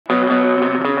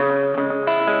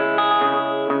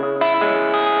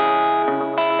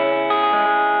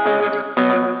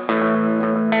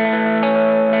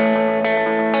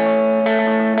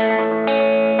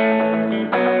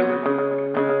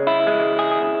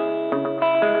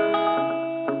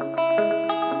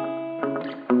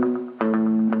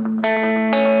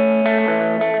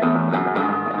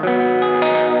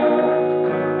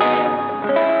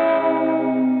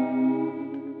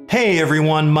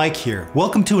everyone, Mike here.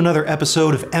 Welcome to another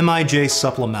episode of MIJ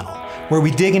Supplemental, where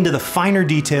we dig into the finer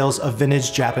details of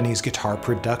vintage Japanese guitar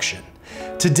production.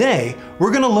 Today, we're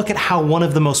going to look at how one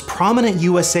of the most prominent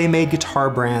USA-made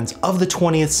guitar brands of the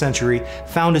 20th century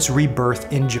found its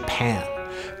rebirth in Japan.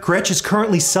 Gretsch is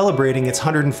currently celebrating its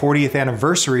 140th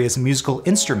anniversary as a musical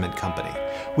instrument company,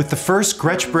 with the first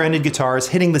Gretsch-branded guitars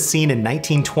hitting the scene in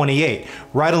 1928,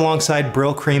 right alongside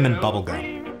Brill Cream and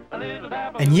Bubblegum.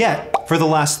 And yet, for the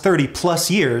last 30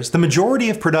 plus years, the majority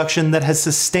of production that has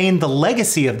sustained the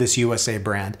legacy of this USA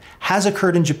brand has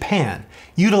occurred in Japan,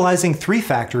 utilizing three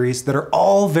factories that are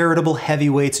all veritable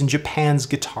heavyweights in Japan's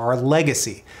guitar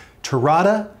legacy: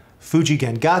 Terada, Fuji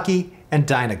Gengaki, and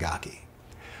Dainagaki.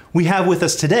 We have with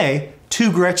us today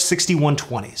two Gretsch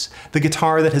 6120s, the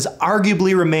guitar that has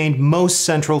arguably remained most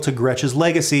central to Gretsch's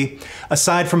legacy,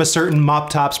 aside from a certain mop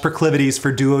top's proclivities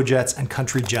for duo jets and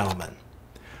country gentlemen.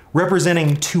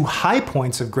 Representing two high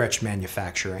points of Gretsch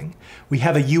manufacturing, we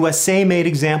have a USA-made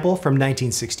example from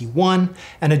 1961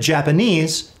 and a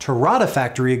Japanese Terada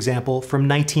factory example from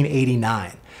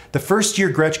 1989, the first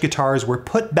year Gretsch guitars were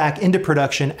put back into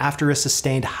production after a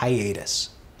sustained hiatus.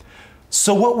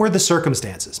 So what were the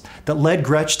circumstances that led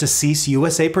Gretsch to cease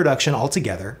USA production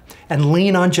altogether and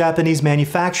lean on Japanese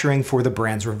manufacturing for the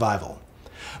brand's revival?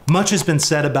 Much has been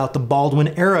said about the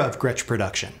Baldwin era of Gretsch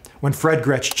production, when Fred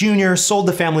Gretsch Jr. sold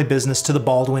the family business to the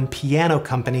Baldwin Piano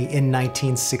Company in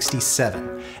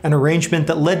 1967, an arrangement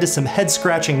that led to some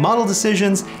head-scratching model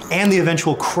decisions and the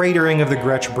eventual cratering of the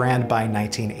Gretsch brand by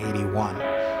 1981.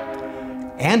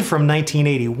 And from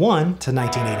 1981 to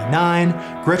 1989,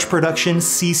 Gretsch production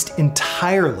ceased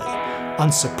entirely,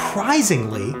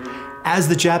 unsurprisingly, as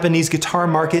the Japanese guitar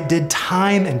market did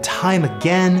time and time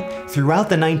again throughout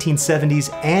the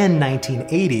 1970s and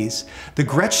 1980s. The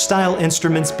Gretsch-style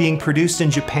instruments being produced in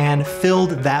Japan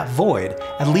filled that void,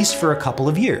 at least for a couple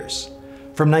of years.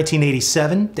 From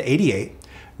 1987 to 88,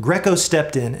 Greco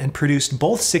stepped in and produced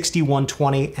both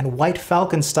 6120 and White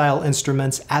Falcon-style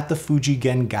instruments at the Fuji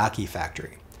Gengaki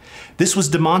factory. This was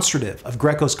demonstrative of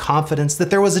Greco's confidence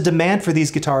that there was a demand for these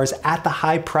guitars at the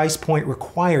high price point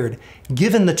required,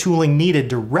 given the tooling needed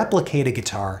to replicate a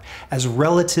guitar as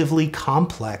relatively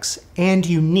complex and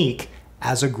unique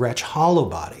as a Gretsch hollow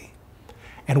body.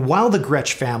 And while the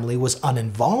Gretsch family was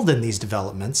uninvolved in these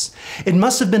developments, it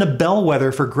must have been a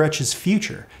bellwether for Gretsch's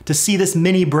future to see this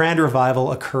mini brand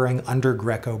revival occurring under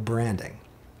Greco branding.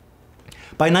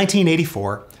 By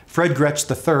 1984, Fred Gretsch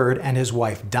III and his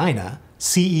wife Dinah,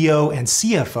 CEO and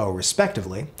CFO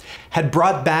respectively, had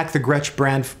bought back the Gretsch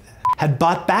brand.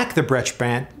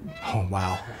 Oh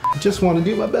wow. I just want to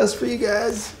do my best for you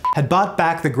guys. Had bought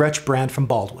back the Gretsch brand from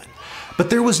Baldwin. But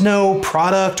there was no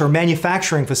product or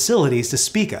manufacturing facilities to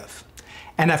speak of.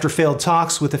 And after failed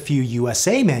talks with a few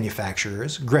USA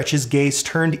manufacturers, Gretsch's gaze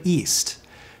turned east.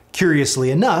 Curiously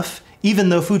enough, even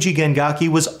though Fuji Gengaki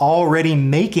was already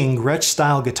making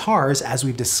Gretsch-style guitars, as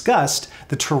we've discussed,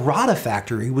 the Terada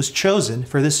factory was chosen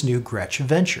for this new Gretsch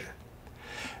venture.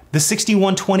 The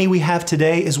 6120 we have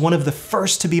today is one of the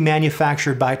first to be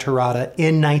manufactured by Terada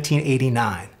in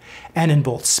 1989, and in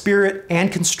both spirit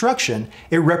and construction,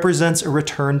 it represents a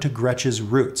return to Gretsch's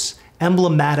roots,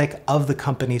 emblematic of the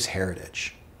company's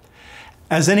heritage.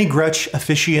 As any Gretsch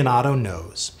aficionado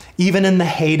knows, even in the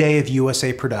heyday of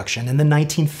USA production in the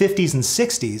 1950s and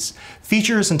 60s,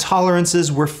 features and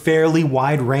tolerances were fairly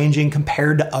wide-ranging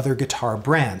compared to other guitar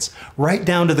brands, right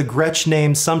down to the Gretsch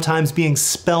name sometimes being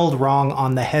spelled wrong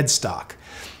on the headstock.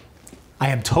 I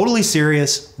am totally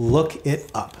serious, look it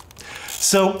up.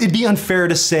 So it'd be unfair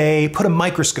to say, put a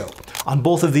microscope on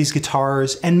both of these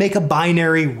guitars and make a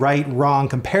binary right-wrong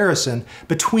comparison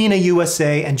between a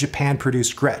USA and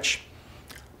Japan-produced Gretsch.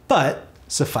 But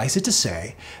suffice it to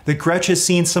say that Gretsch has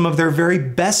seen some of their very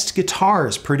best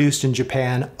guitars produced in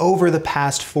Japan over the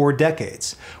past 4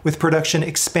 decades, with production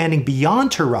expanding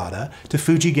beyond Terada to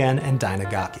Fujigen and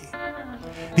Dainagaki.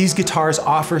 These guitars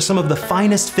offer some of the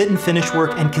finest fit and finish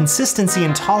work and consistency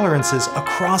and tolerances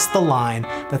across the line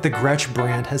that the Gretsch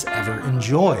brand has ever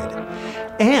enjoyed.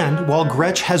 And while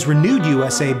Gretsch has renewed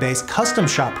USA-based custom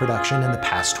shop production in the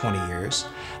past 20 years,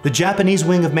 the Japanese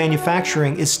wing of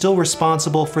manufacturing is still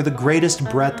responsible for the greatest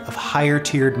breadth of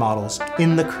higher-tiered models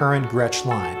in the current Gretsch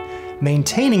line,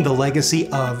 maintaining the legacy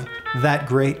of that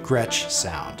great Gretsch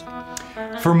sound.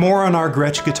 For more on our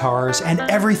Gretsch guitars and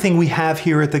everything we have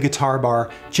here at the Guitar Bar,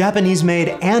 Japanese-made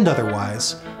and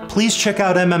otherwise, please check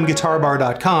out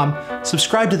mmguitarbar.com,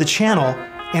 subscribe to the channel,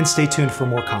 and stay tuned for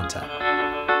more content.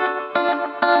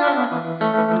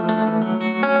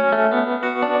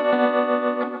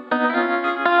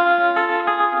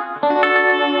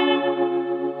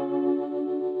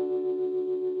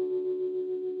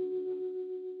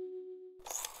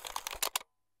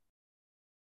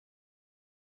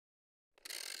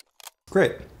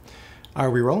 Great.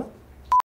 Are we rolling?